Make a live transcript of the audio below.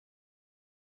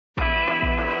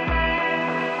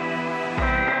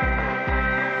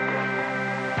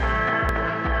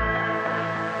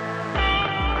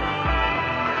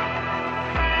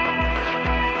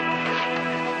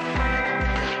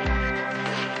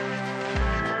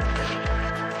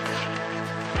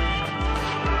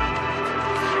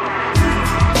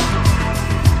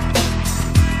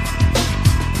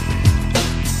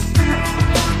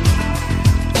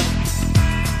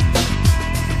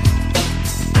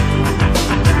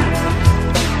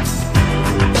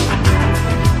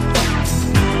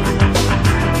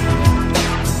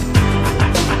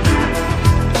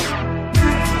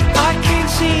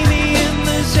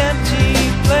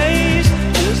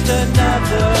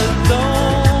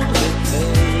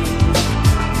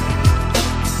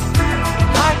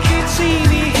see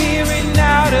me here in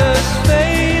outer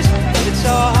space. It's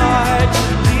so hard to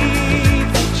leave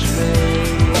a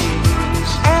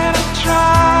trace. And I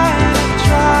try, and I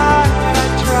try, and I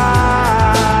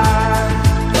try,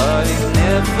 but it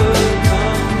never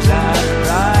comes out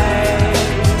right.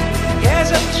 Yes,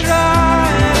 I try,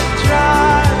 and I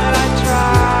try, and I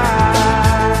try,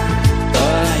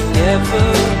 but I never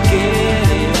get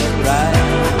it right.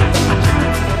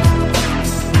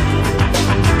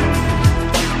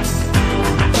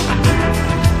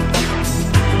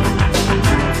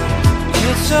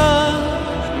 It's a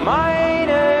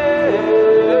minor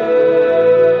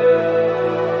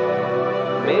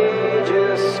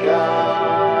major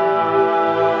sky,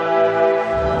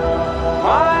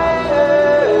 minor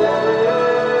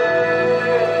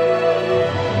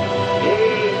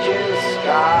major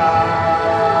sky.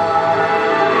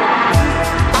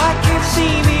 I can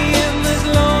see me in this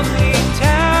lonely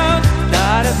town,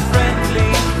 not a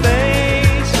friendly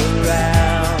face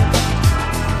around.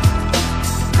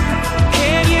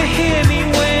 Can you hear me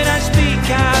when I speak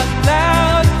out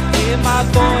loud? Hear my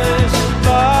voice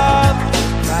above the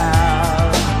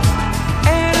crowd.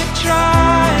 And I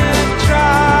try, and I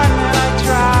try, and I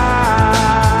try,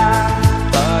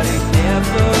 but it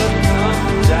never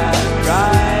comes out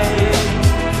right.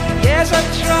 Yes, I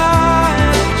try,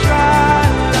 and I try,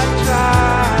 and I try,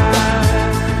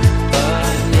 but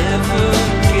I never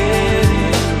get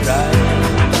it right.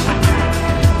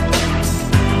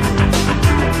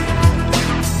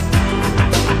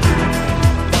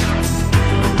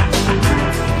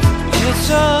 It's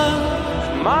a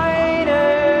minor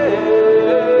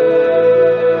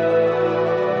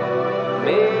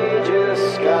major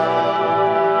sky,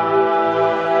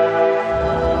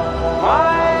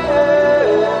 minor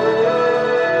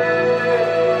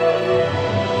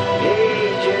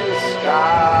major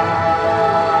sky,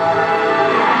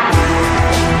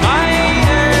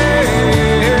 minor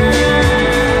major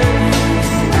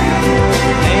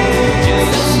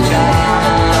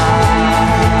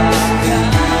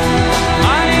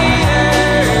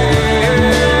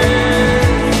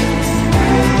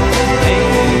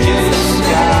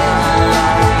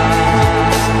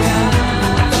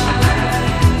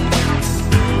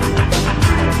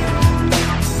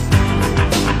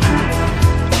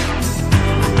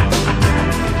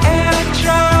And I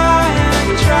try, and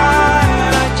I try,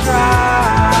 and I try,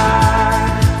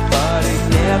 but it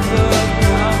never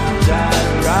comes out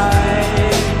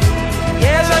right.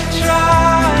 Yes, I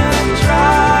try, and I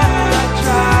try, and I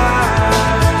try,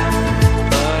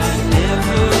 but I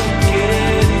never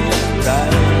get it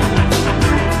right.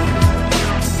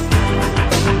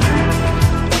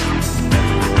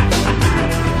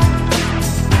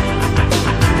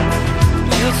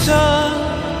 It's a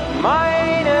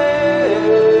minor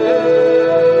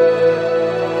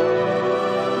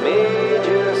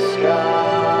major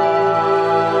sky,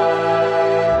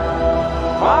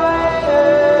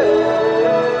 minor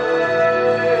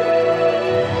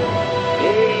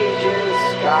major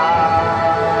sky,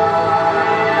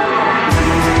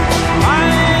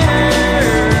 minor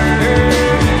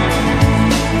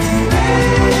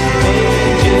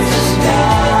major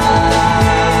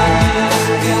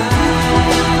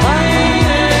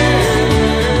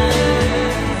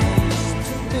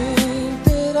Think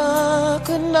that I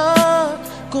could not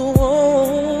go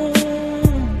on,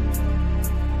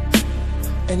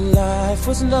 and life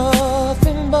was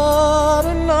nothing but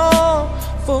an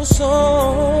awful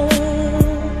song.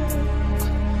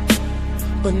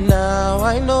 But now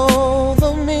I know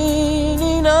the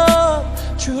meaning of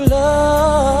true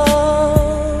love.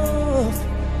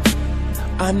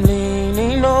 I'm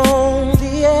leaning on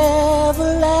the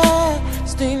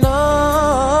everlasting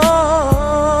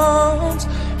arms.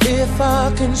 If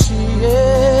I can see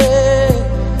it,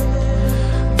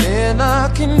 then I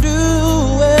can do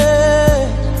it.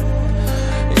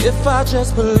 If I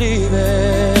just believe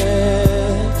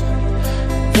it,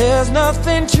 there's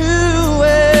nothing to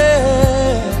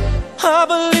it. I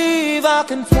believe I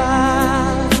can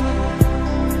fly.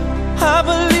 I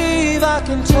believe I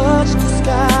can touch the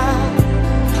sky.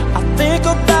 I think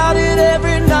about it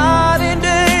every night and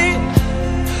day.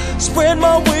 Spread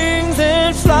my wings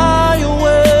and fly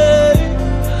away.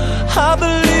 I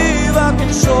believe I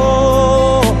can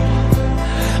soar.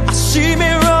 I see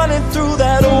me running through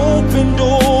that open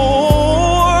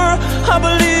door. I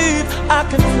believe I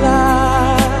can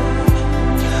fly.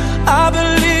 I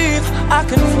believe I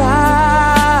can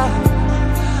fly.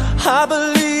 I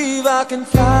believe I can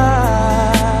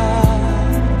fly.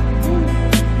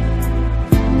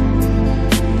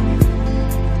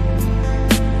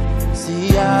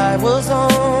 See, I was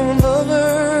on the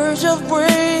verge of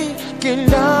breaking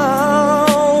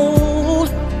down.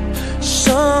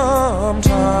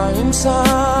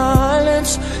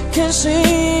 can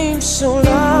seem so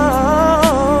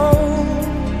long.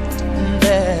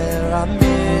 There are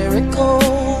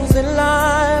miracles in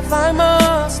life I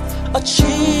must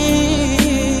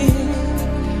achieve,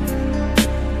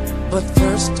 but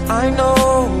first I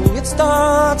know it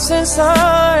starts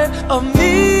inside of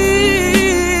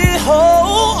me.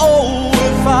 Oh,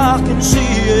 if I can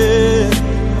see it,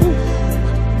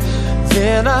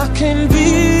 then I can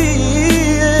be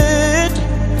it.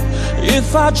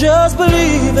 If I just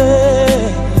believe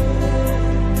it,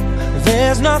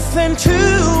 there's nothing to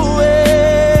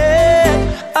it.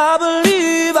 I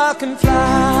believe I can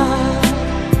fly,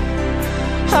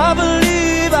 I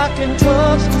believe I can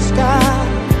touch the sky.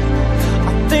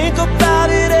 I think about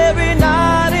it every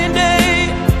night and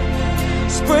day,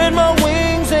 spread my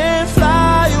wings and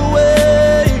fly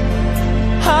away.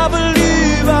 I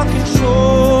believe I can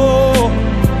soar,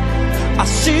 I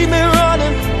see me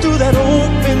running through that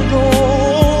open door.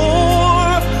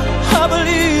 I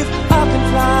believe I can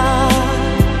fly,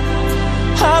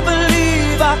 I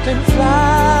believe I can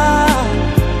fly.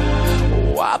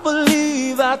 Oh, I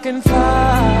believe I can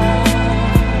fly.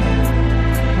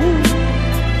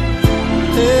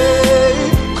 Hey,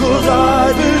 'cause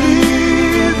I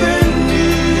believe in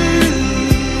you.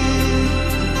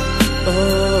 Oh,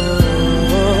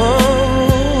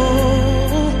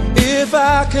 if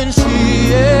I can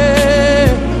see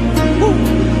it,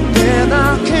 then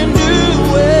I can do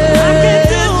it. I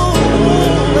can do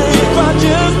it. If I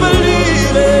just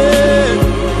believe it,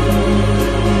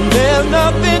 there's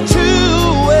nothing to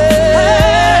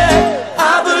it.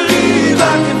 I believe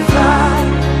I can fly,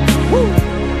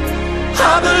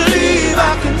 I believe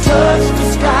I can touch the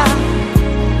sky.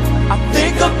 I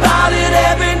think about it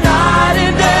every night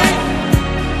and day,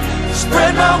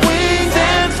 spread my wings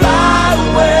and fly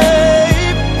away.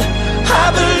 I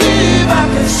believe I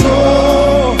can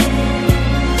soar,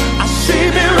 I see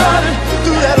me running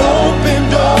through that open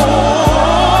door.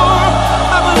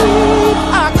 I believe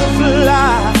I can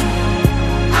fly,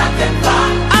 I can fly.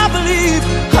 I believe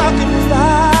I can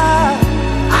fly,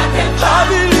 I can fly. I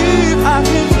believe I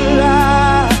can fly.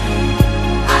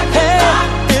 Hey,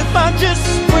 if I just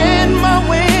spread my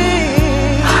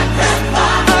wings, I can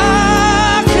fly,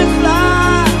 I can fly,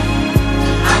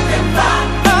 I can fly,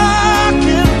 I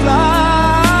can fly,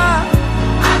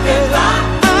 I can fly,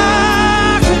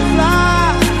 I can fly.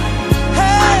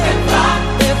 Hey,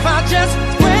 if I just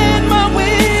spread my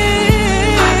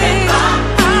wings, I can fly,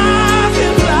 I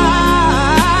can fly,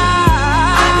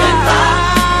 I can fly,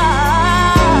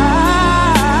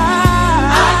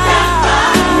 I can fly.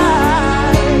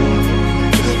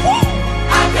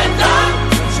 I can fly.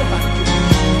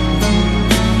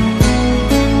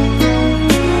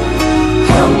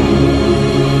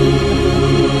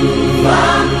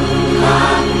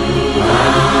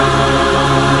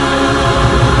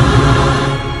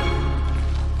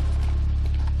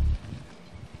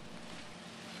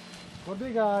 What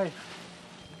big guy?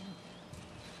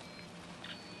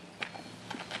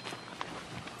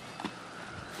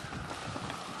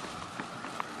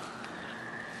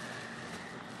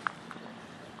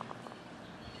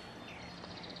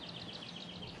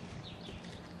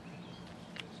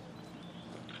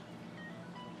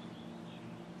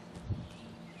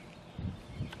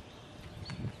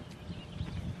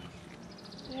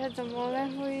 Jedzą o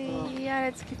lechu i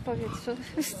jarecki w powietrzu.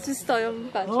 Wszyscy stoją i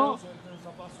patrzą. No.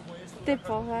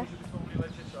 Typowe.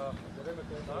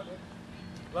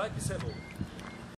 Like this,